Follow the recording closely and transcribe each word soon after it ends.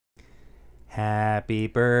Happy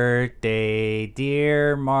birthday,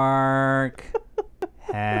 dear Mark.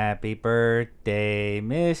 Happy birthday,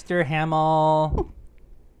 Mr. Hamill.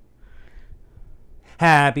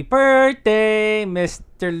 Happy birthday,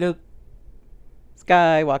 Mr. Luke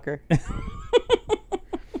Skywalker.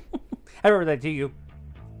 I remember that to you.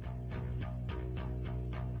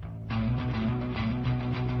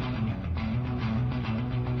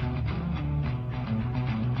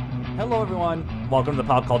 Hello, everyone. Welcome to the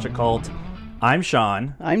Pop Culture Cult. I'm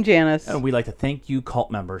Sean. I'm Janice. And we'd like to thank you,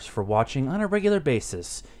 cult members, for watching on a regular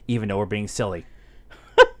basis, even though we're being silly.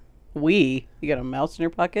 You got a mouse in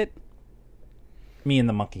your pocket? Me and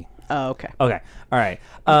the monkey. Oh, okay. Okay. All right.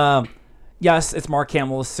 Yes, it's Mark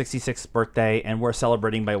Hamill's 66th birthday, and we're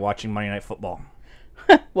celebrating by watching Monday Night Football.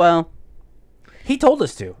 Well, He told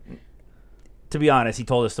us to. To be honest, he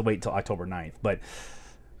told us to wait until October 9th. But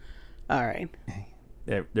all right.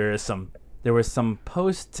 there was some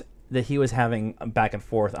post that he was having back and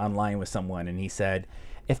forth online with someone, and he said,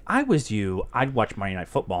 if I was you, I'd watch Monday Night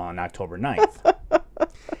Football on October 9th.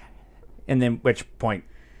 And then, which point,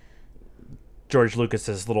 George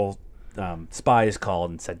Lucas's little spies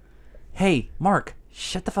called and said, hey, Mark,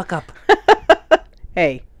 shut the fuck up.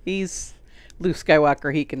 Hey, he's Luke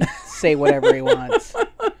Skywalker. He can say whatever he wants.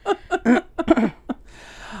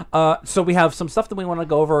 So we have some stuff that we want to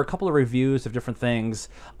go over, a couple of reviews of different things,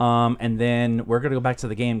 and then we're going to go back to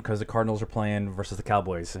the game because the Cardinals are playing versus the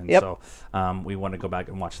Cowboys, and Yep. so we want to go back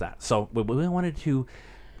and watch that. So we wanted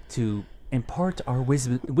to impart our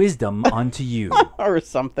wisdom onto you. Or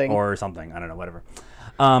something. Or something. I don't know, whatever.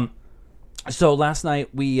 So last night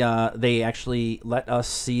they actually let us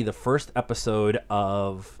see the first episode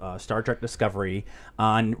of Star Trek Discovery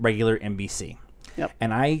on regular NBC. Yep.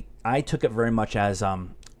 And I took it very much as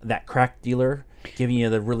that crack dealer giving you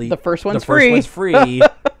The first one's free,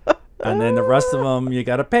 and then the rest of them you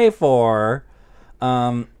got to pay for.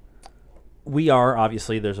 We are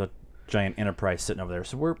obviously, there's a giant Enterprise sitting over there,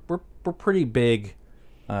 so we're pretty big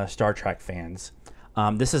Star Trek fans.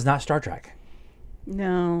 This is not Star Trek.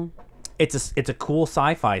 No. It's a cool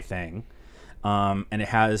sci-fi thing, and it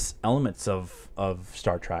has elements of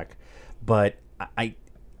Star Trek, but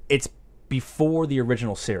it's before the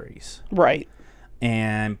original series, Right.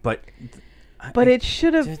 but it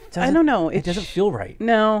should have. I don't know. It doesn't feel right.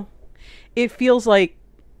 No. It feels like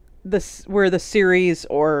where the series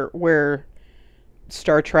or where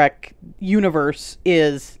Star Trek universe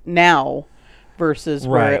is now versus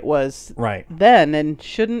where Right. it was Right. then, and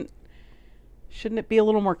shouldn't it be a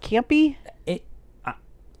little more campy?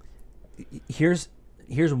 Here's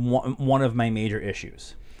one of my major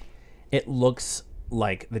issues. It looks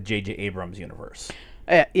like the J.J. Abrams universe.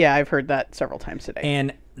 Yeah, I've heard that several times today.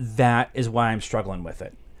 And that is why I'm struggling with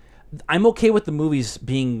it. I'm okay with the movies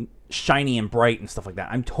being shiny and bright and stuff like that.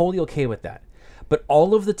 I'm totally okay with that. But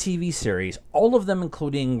all of the TV series, all of them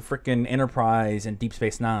including frickin' Enterprise and Deep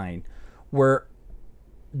Space Nine, were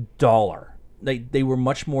duller. They were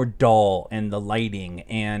much more dull, and the lighting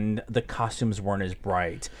and the costumes weren't as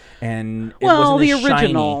bright. And it wasn't as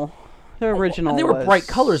shiny. The original And they were was bright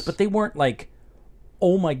colors, but they weren't like,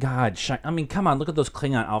 oh my god, I mean, come on, look at those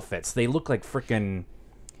Klingon outfits. They look like frickin'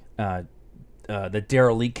 the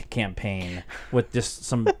Derelict campaign with just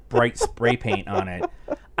some bright spray paint on it.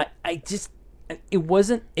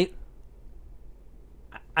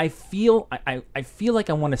 I feel like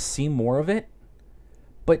I want to see more of it,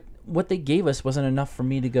 but what they gave us wasn't enough for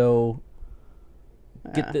me to go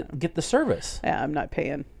get the service. Yeah, I'm not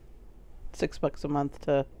paying $6 a month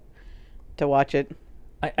to watch it.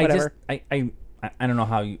 I don't know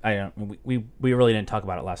how you. We really didn't talk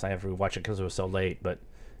about it last night after we watched it because it was so late. But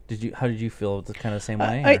how did you feel? The kind of the same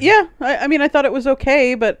way? Yeah, I mean, I thought it was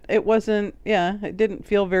okay, but it wasn't. Yeah, it didn't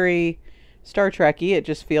feel very Star Trek-y. It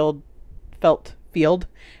just felt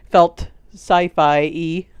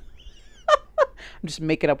sci-fi-y. I'm just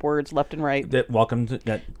making up words left and right. Welcome to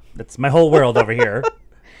that. That's my whole world over here.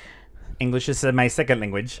 English is my second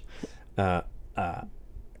language.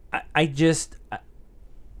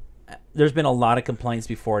 There's been a lot of complaints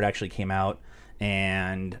before it actually came out,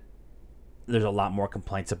 and there's a lot more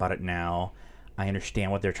complaints about it now. I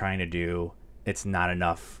understand what they're trying to do. It's not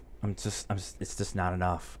enough. It's just not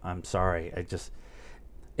enough. I'm sorry.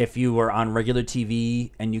 If you were on regular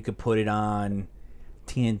TV and you could put it on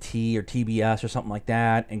TNT or TBS or something like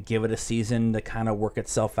that and give it a season to kind of work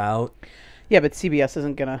itself out. Yeah, but CBS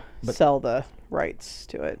isn't gonna sell the rights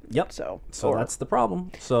to it. Yep. So that's the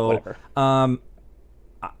problem. So whatever.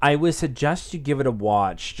 I would suggest you give it a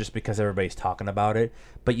watch just because everybody's talking about it,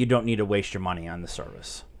 but you don't need to waste your money on the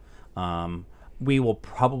service. We will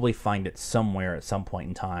probably find it somewhere at some point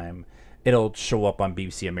in time it'll show up on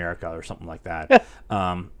BBC America or something like that.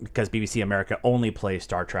 Because BBC America only plays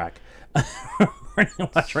Star Trek pretty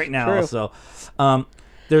much right now. True. So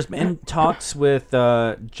there's been talks with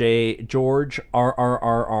George R.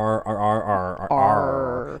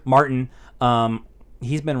 Martin.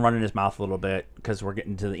 He's been running his mouth a little bit because we're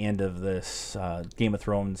getting to the end of this Game of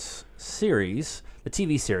Thrones series, the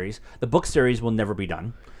TV series. The book series will never be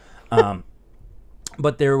done.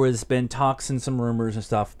 But there was been talks and some rumors and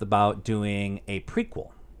stuff about doing a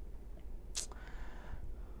prequel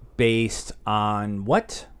based on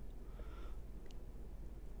what?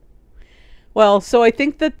 Well, so I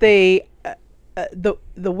think that they, the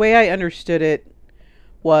way I understood it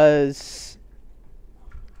was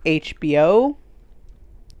HBO.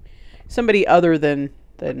 Somebody other than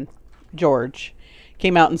George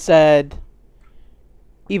came out and said,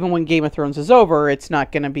 even when Game of Thrones is over, it's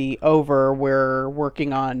not going to be over. We're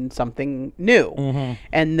working on something new. Mm-hmm.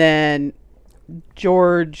 And then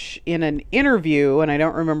George, in an interview, and I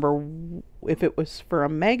don't remember if it was for a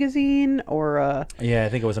magazine or a... Yeah, I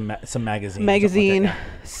think it was some magazine. Magazine like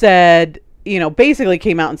that, said, basically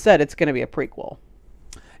came out and said it's going to be a prequel.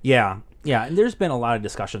 yeah. Yeah, and there's been a lot of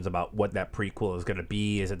discussions about what that prequel is going to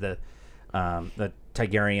be. Is it the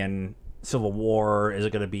Targaryen Civil War? Is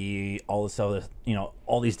it going to be all this other,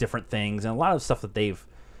 all these different things, and a lot of stuff that they've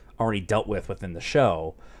already dealt with within the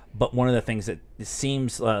show. But one of the things that it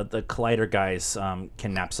seems the Collider guys,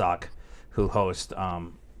 Ken Knapsack, who host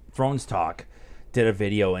Thrones Talk, did a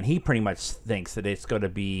video, and he pretty much thinks that it's going to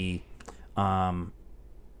be,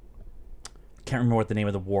 can't remember what the name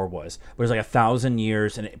of the war was, but it was like 1,000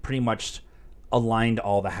 years, and it pretty much aligned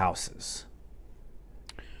all the houses.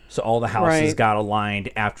 So all the houses Right. got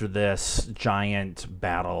aligned after this giant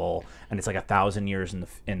battle, and it's like 1,000 years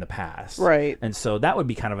in the past. Right. And so that would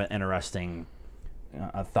be kind of an interesting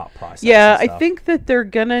thought process. Yeah, and I stuff. think that they're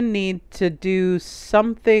going to need to do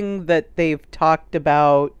something that they've talked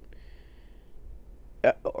about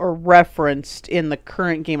or referenced in the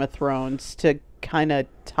current Game of Thrones to kind of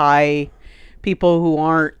tie people who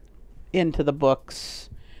aren't into the books,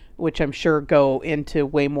 which I'm sure go into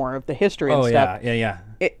way more of the history and stuff. yeah.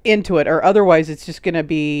 Into it, or otherwise it's just going to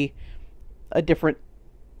be a different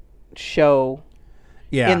show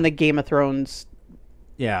in the Game of Thrones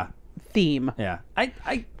theme. Yeah. I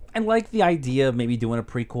like the idea of maybe doing a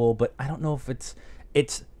prequel, but I don't know if it's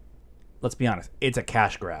let's be honest, it's a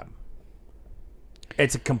cash grab.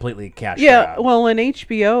 It's a completely cash grab. Well, and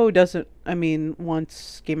HBO doesn't,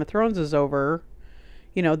 once Game of Thrones is over,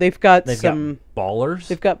 they've got ballers.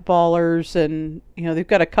 They've got ballers, and they've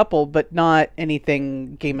got a couple, but not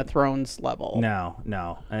anything Game of Thrones level.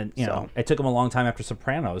 No, and it took them a long time after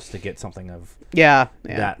Sopranos to get something of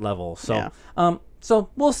that level. So, so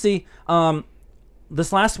we'll see.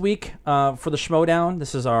 This last week for the Schmoedown,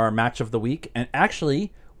 this is our match of the week, and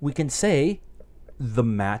actually we can say the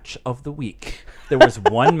match of the week. There was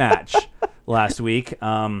one match last week.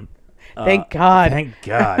 Thank God. Thank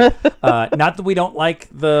God. Not that we don't like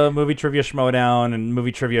the movie trivia Schmoedown and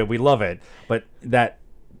movie trivia. We love it. But that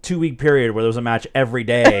 2-week period where there was a match every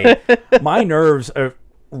day, my nerves are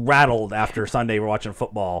rattled after Sunday we're watching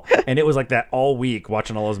football. And it was like that all week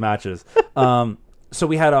watching all those matches. So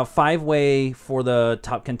we had a 5-way for the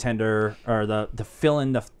top contender, or to fill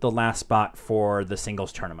in the last spot for the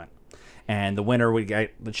singles tournament. And the winner would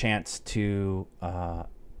get the chance to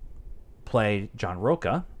play John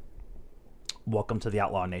Roca. Welcome to the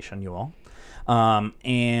Outlaw Nation, you all.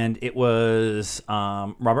 And it was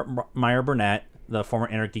Robert Meyer Burnett, the former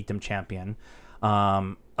Inner Geekdom champion,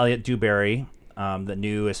 Elliot Dewberry, the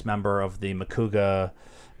newest member of the Makuga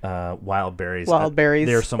Wildberries. Wildberries.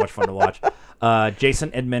 They're so much fun to watch.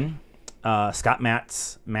 Jason Edmond, Scott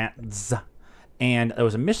Matz, and there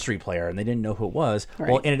was a mystery player, and they didn't know who it was. Right.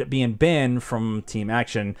 Well, it ended up being Ben from Team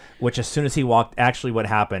Action, which as soon as he walked, actually what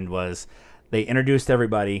happened was they introduced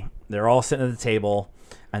everybody. They're all sitting at the table,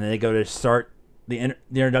 and then they go to start the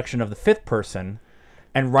introduction of the 5th person,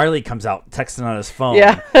 and Riley comes out texting on his phone.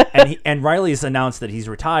 Yeah. and Riley's announced that he's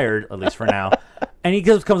retired, at least for now. And he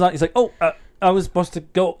comes out, he's like, "Oh, I was supposed to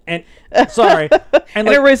go, and sorry." And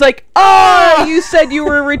everybody's like, "Oh, you said you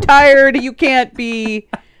were retired. You can't be."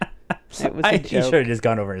 It was a joke. He should have just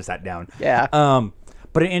gone over and sat down. Yeah.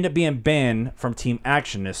 But it ended up being Ben from Team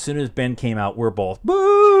Action. As soon as Ben came out, we're both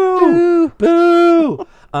boo, boo.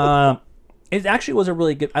 It actually was a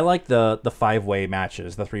really good. I like the 5-way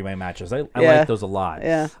matches, the 3-way matches. I like those a lot.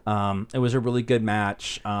 Yeah. It was a really good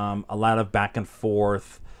match. A lot of back and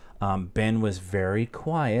forth. Ben was very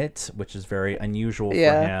quiet, which is very unusual for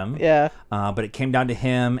him. Yeah. But it came down to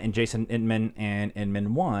him and Jason Inman, and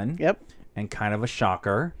Inman won. Yep. And kind of a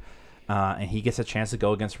shocker. and he gets a chance to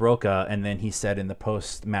go against Roca. And then he said in the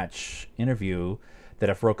post-match interview that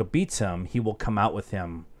if Roca beats him, he will come out with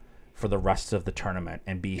him for the rest of the tournament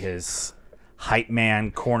and be his hype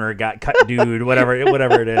man, corner guy, cut dude, whatever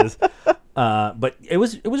it is. But it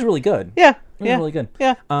was really good. Yeah, it was really good.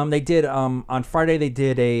 Yeah. They did on Friday. They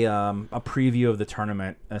did a preview of the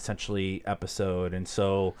tournament, essentially episode, and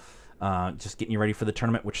so just getting you ready for the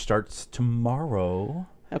tournament, which starts tomorrow.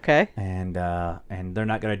 Okay. And they're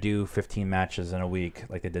not gonna do 15 matches in a week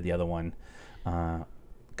like they did the other one,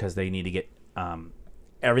 because they need to get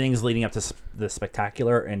everything's leading up to the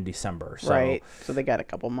Spectacular in December. So right. So they got a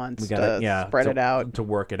couple months to spread it out. To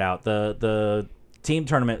work it out. The team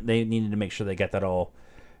tournament, they needed to make sure they get that all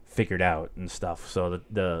figured out and stuff. So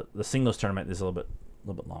the singles tournament is a little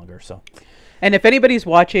bit longer. So, and if anybody's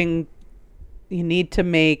watching, you need to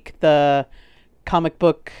make the comic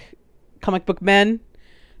book men.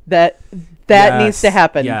 That needs to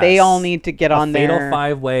happen. Yes. They all need to get on there. Fatal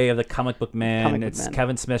 5-way of the comic book men. It's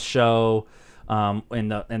Kevin Smith's show.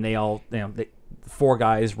 And they all, 4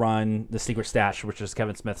 guys run the Secret Stash, which is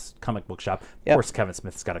Kevin Smith's comic book shop. Of course, Kevin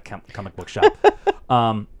Smith's got a comic book shop.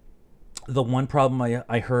 The one problem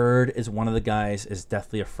I heard is one of the guys is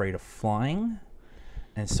deathly afraid of flying.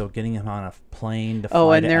 And so getting him on a plane to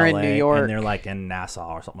fly and to they're LA, in New York. and they're like in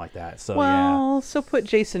Nassau or something like that. So so put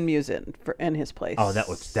Jason Mewes in his place. Oh,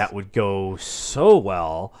 that would go so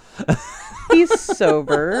well. He's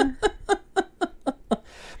sober.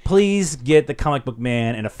 Please get the comic book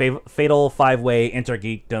man in a fatal 5-way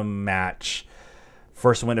intergeekdom match.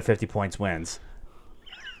 First win to 50 points wins.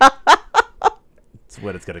 That's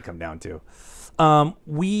what it's going to come down to.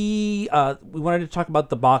 We wanted to talk about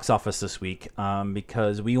the box office this week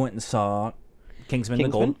because we went and saw Kingsman?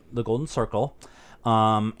 The Golden Circle.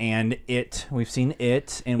 And we've seen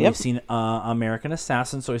it, and we've seen American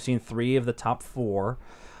Assassin, so we've seen 3 of the top 4.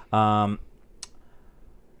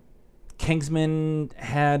 Kingsman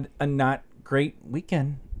had a not great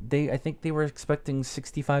weekend. I think they were expecting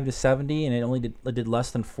 65 to 70, and it only did less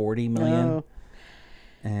than 40 million. Oh.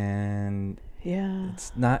 And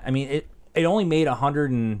it's not. I mean, it only made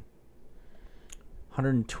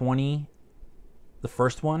 120 the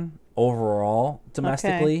first one overall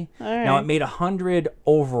domestically. Okay. All right. Now it made 100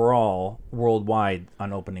 overall worldwide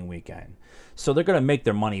on opening weekend, so they're going to make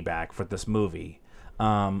their money back for this movie.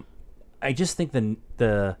 I just think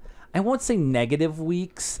the I won't say negative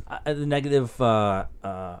weeks, the negative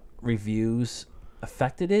reviews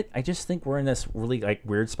affected it. I just think we're in this really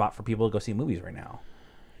weird spot for people to go see movies right now.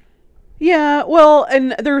 Yeah, well,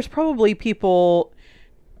 and there's probably people,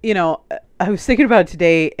 I was thinking about it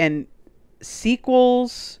today, and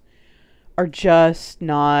sequels are just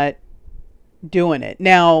not doing it.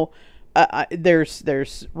 Now,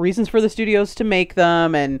 there's reasons for the studios to make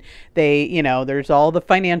them, and they, there's all the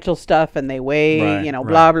financial stuff, and they weigh, blah,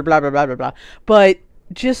 blah, blah, blah, blah, blah, blah. But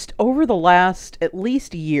just over the last at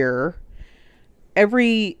least year,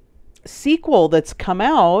 every sequel that's come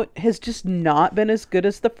out has just not been as good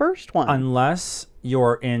as the first one. Unless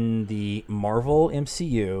you're in the Marvel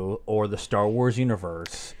MCU or the Star Wars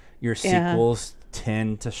universe, your sequels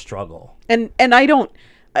tend to struggle. And I don't...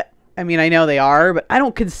 I mean, I know they are, but I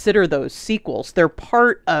don't consider those sequels. They're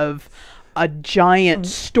part of a giant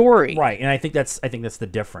story, right? And I think that's the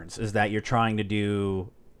difference, is that you're trying to do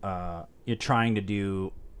a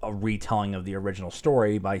retelling of the original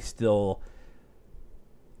story by still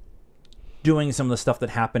doing some of the stuff that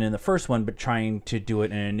happened in the first one, but trying to do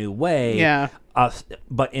it in a new way. Yeah.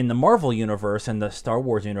 But in the Marvel universe and the Star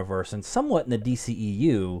Wars universe, and somewhat in the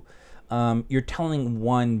DCEU, you're telling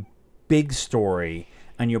one big story,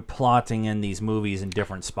 and you're plotting in these movies in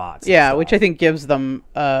different spots. Yeah, which I think gives them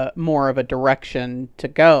more of a direction to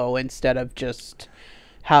go instead of just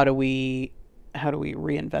how do we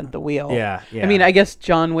reinvent the wheel. Yeah. I mean, I guess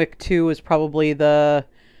John Wick 2 is probably the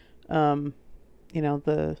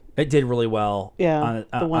it did really well. Yeah,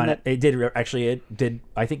 the one that it did.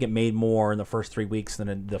 I think it made more in the first 3 weeks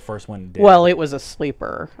than the first one did. Well, it was a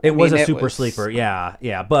sleeper. It was a super sleeper. Yeah.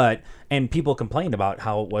 And people complained about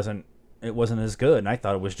how it wasn't as good, and I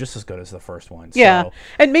thought it was just as good as the first one. Yeah, so.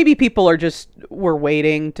 And maybe people were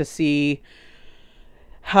waiting to see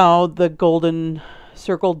how the Golden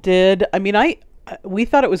Circle did. I mean, we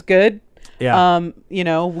thought it was good. Yeah.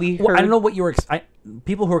 We heard... I don't know what you were...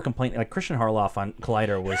 people who are complaining, like Christian Harloff on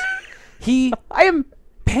Collider was...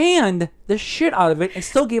 panned the shit out of it and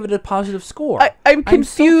still gave it a positive score. I'm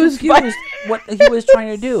confused by what he was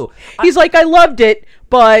trying to do. He's like, I loved it,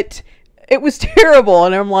 but... it was terrible,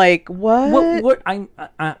 and I'm like, what? I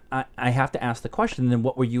have to ask the question. Then,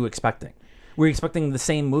 what were you expecting? Were you expecting the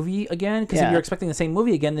same movie again? Because if you're expecting the same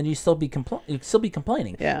movie again, then you'd still be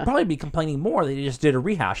complaining. Yeah. You'd probably be complaining more that you just did a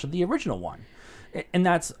rehash of the original one. And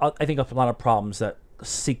that's, I think, a lot of problems that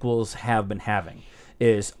sequels have been having.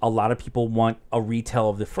 Is a lot of people want a retell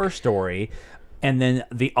of the first story, and then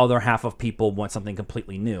the other half of people want something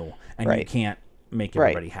completely new, and you can't make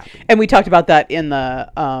everybody happy. And we talked about that in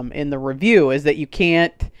the review, is that you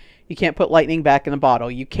can't put lightning back in the bottle.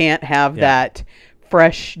 You can't have that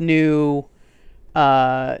fresh new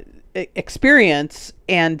experience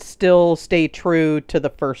and still stay true to the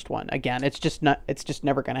first one. Again, it's just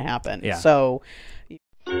never going to happen. Yeah. So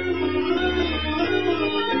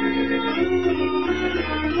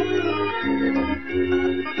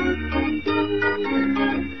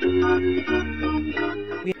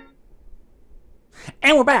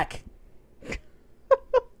and we're back.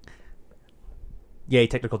 Yay,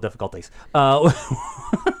 technical difficulties.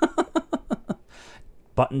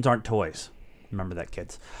 Buttons aren't toys. Remember that,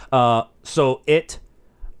 kids. So it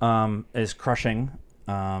is crushing.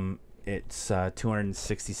 It's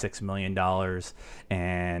 $266 million,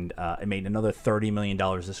 and it made another $30 million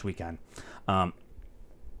this weekend.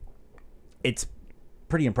 It's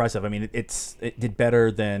pretty impressive. I mean, it did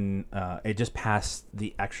better than it just passed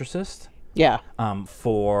The Exorcist. Yeah.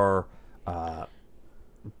 For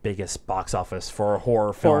biggest box office for a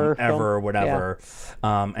horror film ever, whatever.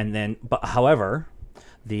 Yeah. And then, but however,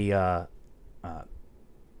 because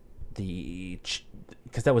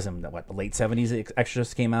that was in the late 70s, The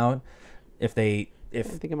Exorcist came out. I think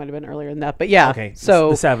it might have been earlier than that, but yeah. Okay,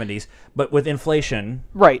 so the 70s, but with inflation,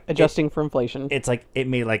 right? Adjusting for inflation, it's like it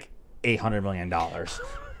made like $800 million,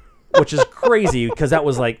 which is crazy because that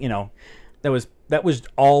was like that was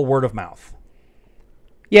all word of mouth.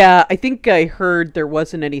 Yeah, I think I heard there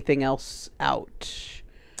wasn't anything else out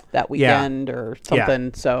that weekend or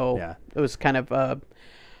something, so it was kind of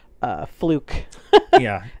a fluke.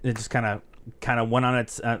 Yeah, it just kind of went on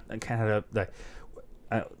its kind of the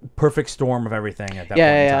perfect storm of everything at that point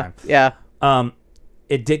in time. Yeah.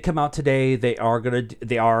 It did come out today.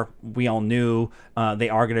 We all knew they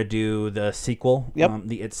are gonna do the sequel,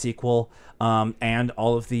 the It sequel, and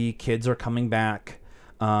all of the kids are coming back.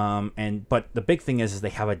 But the big thing is they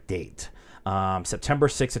have a date, September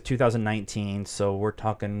 6th of 2019. So we're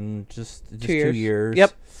talking just 2 years.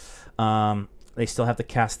 Yep. They still have to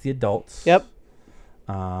cast the adults. Yep.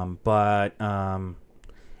 But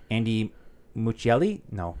Andy Muschietti?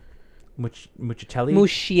 No. Muschietti?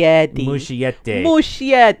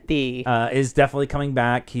 Muschietti. Is definitely coming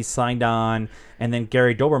back. He's signed on. And then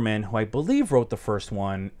Gary Doberman, who I believe wrote the first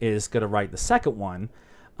one, is going to write the second one.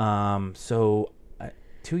 So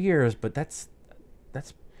 2 years, but that's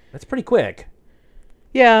pretty quick.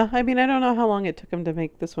 Yeah, I mean, I don't know how long it took him to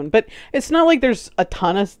make this one, but it's not like there's a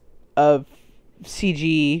ton of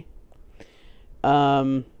CG.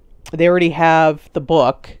 They already have the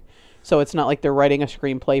book, so it's not like they're writing a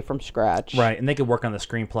screenplay from scratch. Right, and they could work on the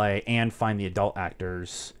screenplay and find the adult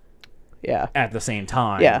actors. Yeah. At the same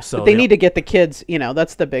time. Yeah. So but they need to get the kids,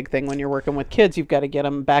 that's the big thing when you're working with kids. You've got to get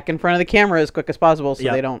them back in front of the camera as quick as possible so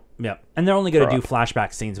they don't. Yeah. And they're only going to do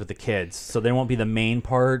flashback scenes with the kids. So they won't be the main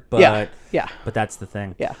part, but but that's the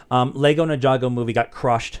thing. Yeah. Lego Ninjago movie got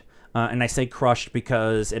crushed. And I say crushed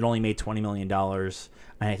because it only made $20 million. And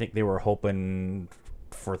I think they were hoping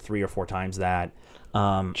for 3 or 4 times that.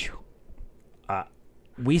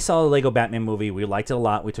 We saw the Lego Batman movie. We liked it a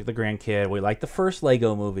lot. We took the grandkid. We liked the first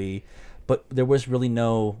Lego movie. But there was really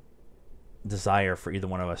no desire for either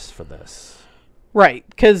one of us for this. Right,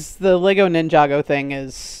 because the Lego Ninjago thing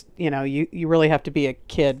is, you really have to be a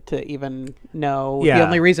kid to even know. Yeah. The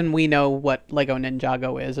only reason we know what Lego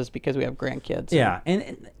Ninjago is because we have grandkids. Yeah,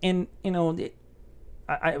 and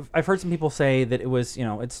I've heard some people say that it was,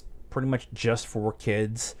 it's pretty much just for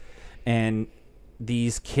kids. And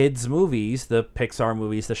these kids' movies, the Pixar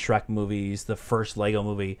movies, the Shrek movies, the first Lego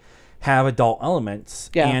movie, have adult elements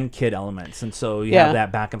and kid elements, and so you have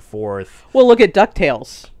that back and forth. Well, look at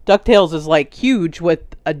DuckTales. DuckTales is like huge with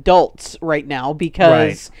adults right now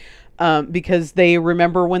because they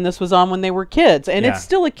remember when this was on when they were kids, and it's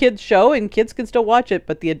still a kids show, and kids can still watch it,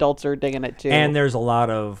 but the adults are digging it too. And there's a lot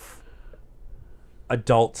of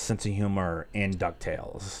adult sense of humor in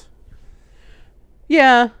DuckTales.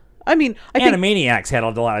 Yeah. I mean, Animaniacs had a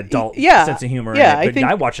lot of adult sense of humor in it, but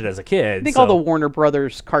I watched it as a kid. I think all the Warner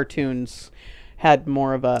Brothers cartoons had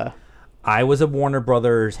more of a... I was a Warner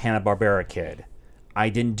Brothers Hanna-Barbera kid. I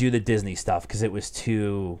didn't do the Disney stuff because it was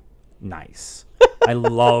too nice. I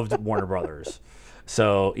loved Warner Brothers.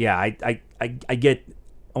 So, yeah, I get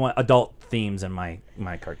adult themes in my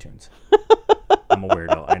cartoons. I'm a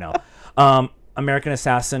weirdo, I know. American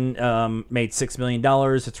Assassin made $6 million.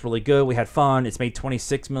 It's really good. We had fun. It's made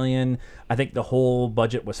 $26 million. I think the whole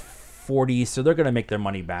budget was 40, so they're going to make their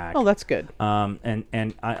money back. Oh, that's good.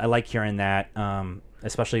 And I like hearing that,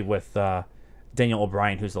 especially with Daniel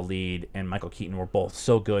O'Brien, who's the lead, and Michael Keaton were both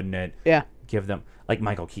so good in it. Yeah. Give them, like,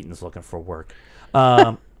 Michael Keaton's looking for work.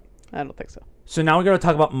 I don't think so. So now we're going to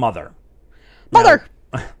talk about Mother. Mother!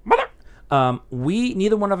 Mother!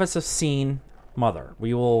 Neither one of us have seen Mother.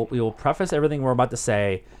 We will preface everything we're about to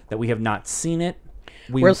say that we have not seen it.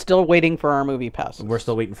 We're still waiting for our movie pass. We're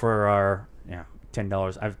still waiting for our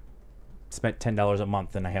 $10. I've spent $10 a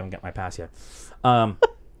month and I haven't got my pass yet. Now,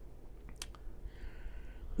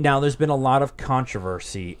 there's been a lot of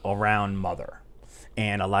controversy around Mother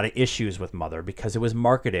and a lot of issues with Mother because it was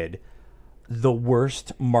marketed the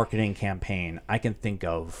worst marketing campaign I can think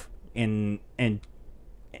of in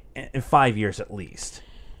 5 years at least.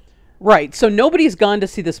 Right. So nobody's gone to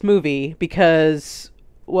see this movie because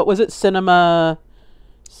what was it? Cinema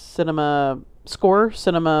Score?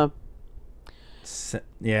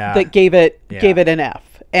 Yeah. That gave it an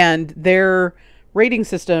F. And their rating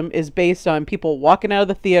system is based on people walking out of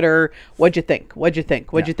the theater. What'd you think? What'd you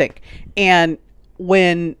think? What'd you think? And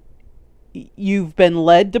when you've been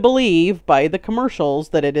led to believe by the commercials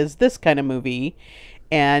that it is this kind of movie,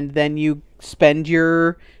 and then you spend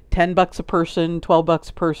your $10 a person, $12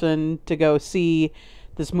 a person to go see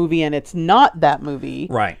this movie and it's not that movie,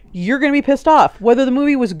 right? You're going to be pissed off. Whether the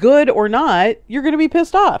movie was good or not, you're going to be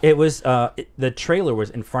pissed off. It was the trailer was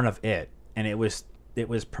in front of it, and it was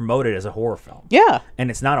promoted as a horror film. Yeah. And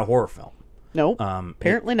it's not a horror film. No.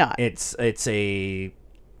 Apparently not. It's a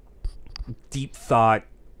deep thought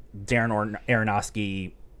Darren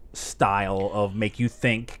Aronofsky style of make you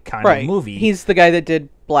think kind of movie. He's the guy that did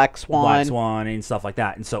Black Swan and stuff like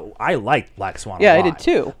that. And so I liked Black Swan. Yeah, a lot. I did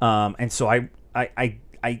too. And so I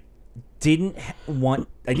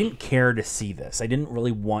didn't care to see this. I didn't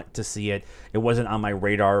really want to see it. It wasn't on my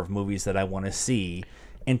radar of movies that I want to see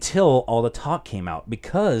until all the talk came out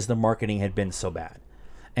because the marketing had been so bad.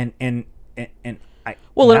 And it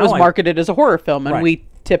was marketed as a horror film, and right.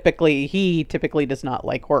 he typically does not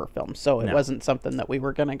like horror films, so it wasn't something that we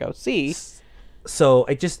were going to go see. So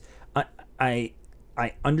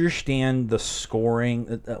I understand the scoring,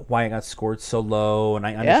 why it got scored so low, and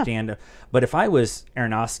I understand. But if I was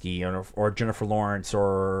Aronofsky or Jennifer Lawrence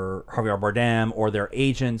or Javier Bardem or their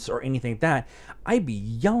agents or anything like that, I'd be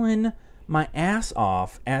yelling my ass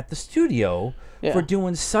off at the studio for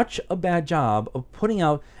doing such a bad job of putting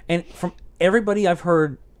out. And from everybody I've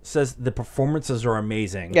heard says the performances are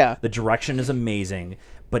amazing. Yeah. The direction is amazing,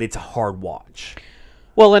 but it's a hard watch.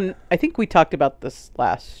 Well, and I think we talked about this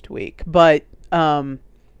last week, but the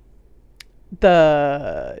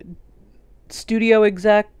studio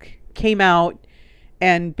exec came out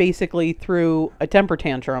and basically threw a temper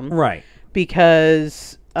tantrum. Right.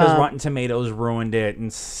 Because Rotten Tomatoes ruined it, and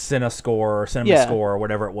CineScore or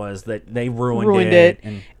whatever it was, that they ruined it.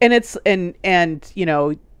 And it's and you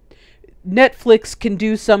know, Netflix can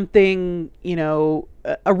do something, you know,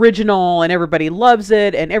 original, and everybody loves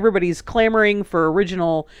it, and everybody's clamoring for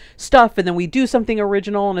original stuff, and then we do something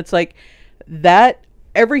original, and it's like that.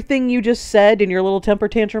 Everything you just said in your little temper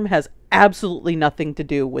tantrum has absolutely nothing to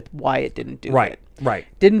do with why it didn't do good. Right.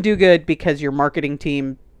 Didn't do good because your marketing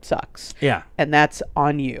team sucks. Yeah. And that's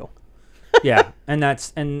on you. Yeah. And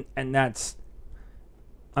that's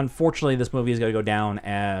unfortunately this movie is going to go down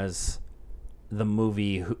as the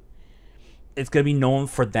movie it's going to be known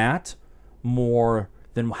for that more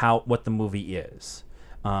than what the movie is.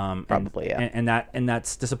 Probably, yeah. And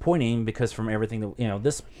that's disappointing because from everything that, you know,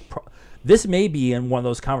 this may be in one of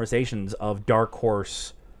those conversations of dark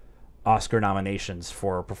horse Oscar nominations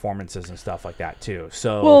for performances and stuff like that too.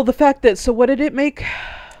 So well, the fact that what did it make?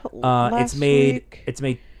 Last week? It's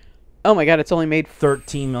made. Oh my God! It's only made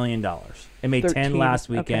 $13 million. It made 10 last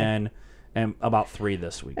weekend and about 3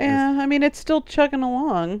 this week. Yeah, I mean it's still chugging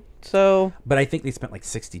along. So, but I think they spent like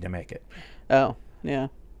 60 to make it. Oh yeah.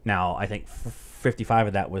 Now I think 55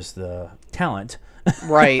 of that was the talent.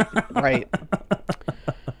 Right.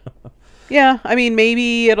 Yeah, I mean,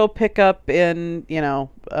 maybe it'll pick up in, you know,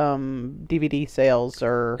 DVD sales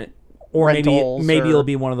or rentals, maybe it'll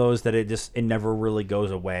be one of those that it never really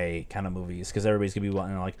goes away kind of movies because everybody's gonna be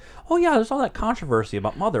like, oh yeah, there's all that controversy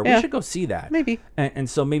about Mother. We should go see that. Maybe. And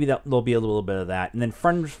so maybe there'll be a little bit of that. And then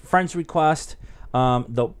Friends Request,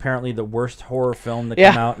 apparently the worst horror film that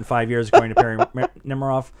came out in 5 years according to Perry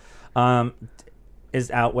Nemiroff, is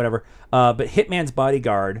out. Whatever. But Hitman's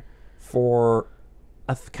Bodyguard for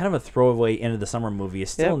kind of a throwaway end of the summer movie is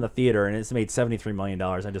still in the theater, and it's made $73 million.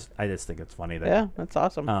 I just think it's funny that that's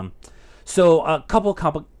awesome. So a couple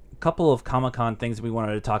couple of Comic-Con things we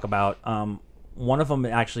wanted to talk about. One of them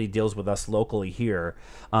actually deals with us locally here.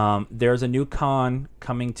 There's a new con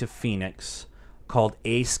coming to Phoenix called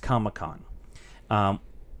Ace Comic-Con.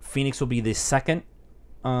 Phoenix will be the second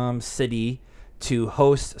city to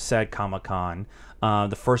host said Comic-Con.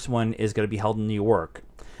 The first one is going to be held in New York,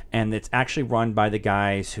 and it's actually run by the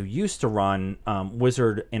guys who used to run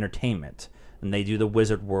Wizard Entertainment, and they do the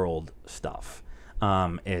Wizard World stuff.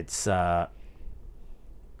 It's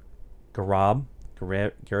Gareb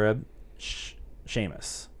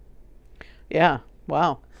Seamus. Yeah.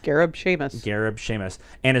 Wow. Gareb Seamus.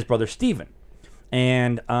 And his brother Steven.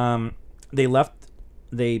 And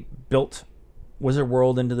they built Wizard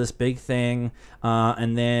World into this big thing,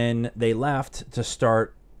 and then they left to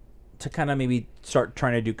kind of maybe start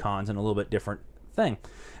trying to do cons in a little bit different thing.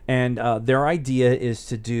 And their idea is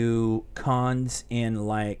to do cons in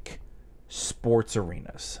like sports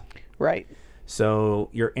arenas. Right. So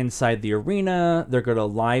you're inside the arena. They're going to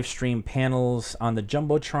live stream panels on the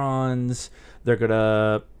Jumbotrons. They're going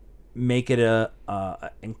to make it a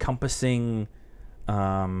encompassing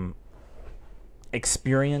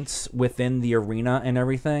experience within the arena and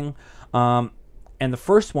everything. And the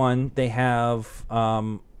first one, they have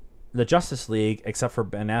the Justice League, except for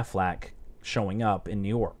Ben Affleck, showing up in New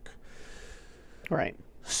York. Right.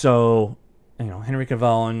 So, Henry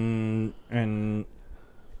Cavill and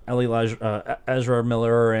Ezra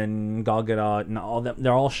Miller and Gal Gadot and all them,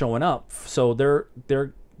 they're all showing up. So they're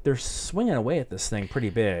swinging away at this thing pretty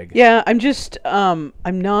big. Yeah, I'm just I'm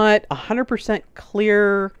not 100%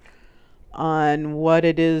 clear on what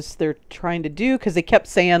it is they're trying to do, because they kept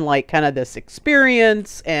saying like kind of this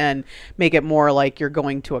experience and make it more like you're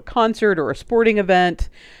going to a concert or a sporting event.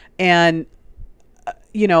 And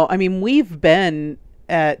I mean, we've been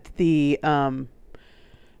at the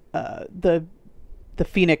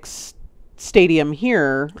Phoenix Stadium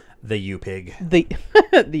here, the UPig, the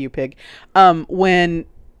UPig,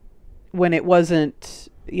 when it wasn't,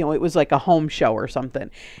 it was like a home show or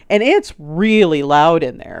something, and it's really loud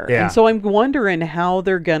in there. Yeah. And so I'm wondering how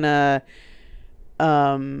they're gonna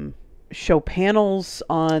show panels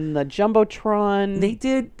on the Jumbotron.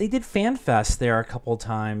 They did Fan Fest there a couple of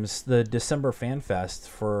times, the December Fan Fest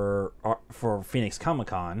for Phoenix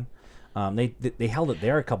Comic-Con. They held it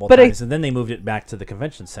there a couple of times, and then they moved it back to the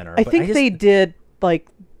convention center. I think they did, like,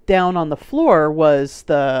 down on the floor was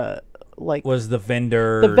the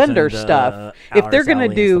vendor stuff. If they're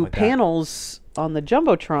gonna do panels on the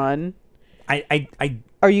Jumbotron,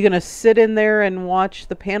 are you gonna sit in there and watch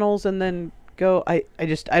the panels and then go? I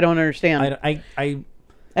don't understand. I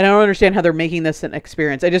don't understand how they're making this an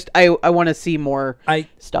experience. I want to see more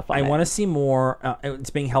stuff on it. I want to see more. It's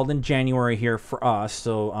being held in January here for us,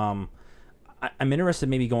 so I'm interested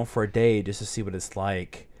maybe going for a day just to see what it's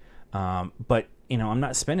like. But I'm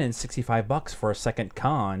not spending $65 for a second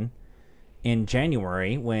con in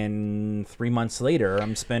January when 3 months later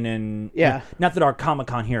I'm spending. Yeah. Not that our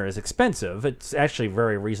Comic-Con here is expensive. It's actually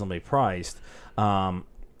very reasonably priced.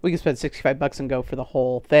 We can spend $65 and go for the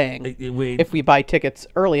whole thing if we buy tickets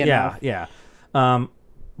early enough. Yeah.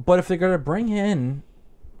 But if they're gonna bring in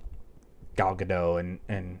Gal Gadot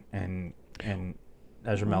and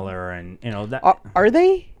Ezra Miller and that, are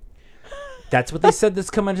they? That's what they said. That's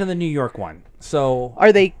coming to the New York one. So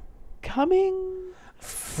are they coming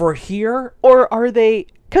for here, or are they?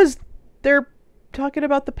 Because they're talking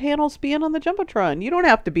about the panels being on the Jumbotron. You don't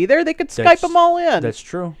have to be there. They could Skype them all in. That's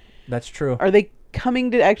true. Are they coming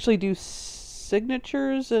to actually do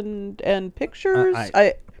signatures and pictures?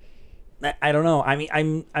 I don't know. I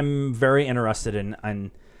mean, I'm very interested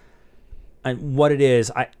in what it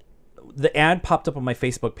is. The ad popped up on my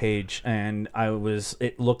Facebook page, and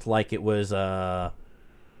it looked like it was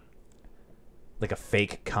like a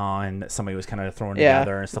fake con that somebody was kind of throwing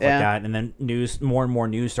together and stuff like that. And then more and more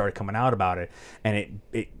news started coming out about it, and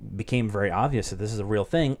it became very obvious that this is a real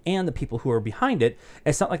thing. And the people who are behind it,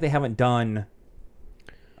 it's not like they haven't done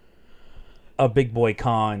a big boy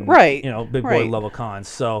con, right? Big boy level cons.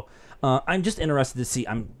 So I'm just interested to see.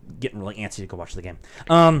 I'm getting really antsy to go watch the game.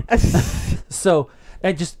 So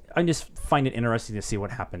I just find it interesting to see what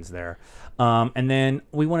happens there. And then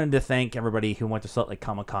we wanted to thank everybody who went to Salt Lake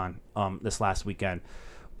Comic-Con this last weekend.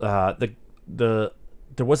 There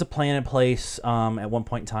was a plan in place at one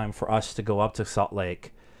point in time for us to go up to Salt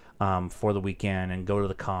Lake for the weekend and go to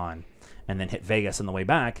the con, and then hit Vegas on the way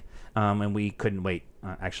back. And we couldn't wait.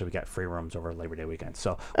 Actually, we got free rooms over Labor Day weekend,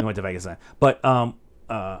 so we went to Vegas then. But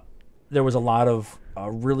there was a lot of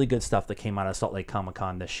really good stuff that came out of Salt Lake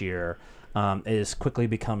Comic-Con this year. It is quickly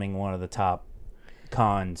becoming one of the top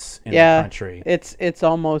cons in the country. It's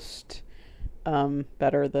almost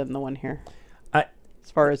better than the one here.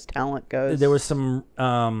 as far as talent goes. There was some.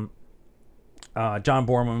 John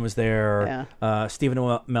Borman was there. Yeah. Stephen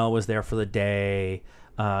Amell was there for the day.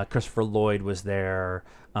 Christopher Lloyd was there.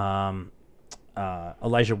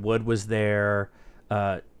 Elijah Wood was there.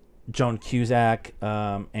 Joan Cusack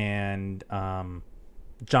and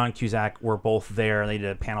John Cusack were both there. They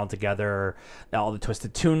did a panel together. All the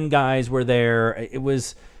Twisted Toon guys were there. It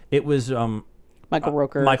was Michael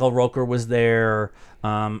Rooker. Michael Rooker was there,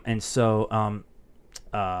 and so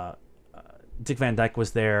Dick Van Dyke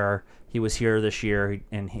was there. He was here this year,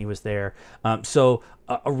 and he was there. So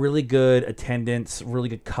a really good attendance, really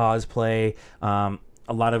good cosplay.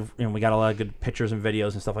 A lot of we got a lot of good pictures and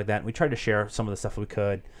videos and stuff like that. And we tried to share some of the stuff we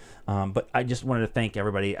could. But I just wanted to thank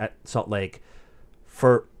everybody at Salt Lake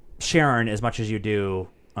for sharing as much as you do.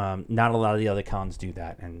 Not a lot of the other cons do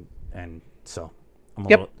that, and so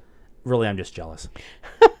I'm just jealous.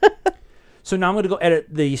 So now I'm going to go edit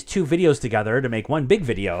these two videos together to make one big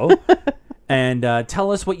video. And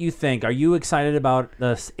tell us what you think. Are you excited about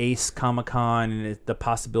this Ace Comic Con and the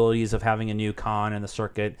possibilities of having a new con in the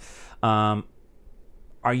circuit?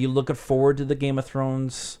 Are you looking forward to the Game of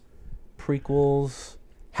Thrones prequels?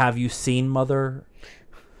 Have you seen Mother?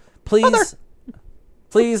 Please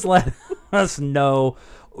let us know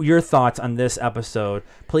your thoughts on this episode.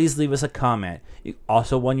 Please leave us a comment.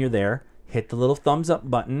 Also, when you're there, hit the little thumbs up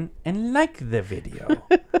button and like the video.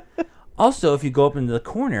 Also, if you go up into the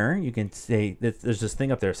corner, you can say there's this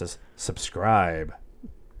thing up there that says subscribe.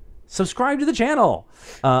 Subscribe to the channel.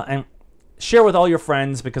 And share with all your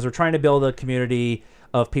friends, because we're trying to build a community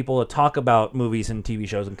of people to talk about movies and TV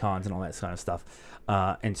shows and cons and all that kind of stuff.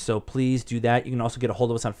 And so please do that. You can also get a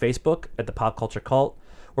hold of us on Facebook at the Pop Culture Cult.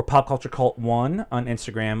 We're Pop Culture Cult 1 on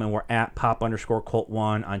Instagram, and we're at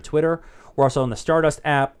Pop_Cult1 on Twitter. We're also on the Stardust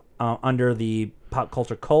app under the Pop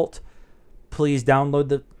Culture Cult. Please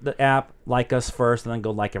download the app, like us first, and then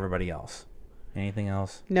go like everybody else. Anything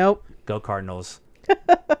else? Nope. Go Cardinals.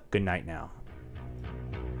 Good night now.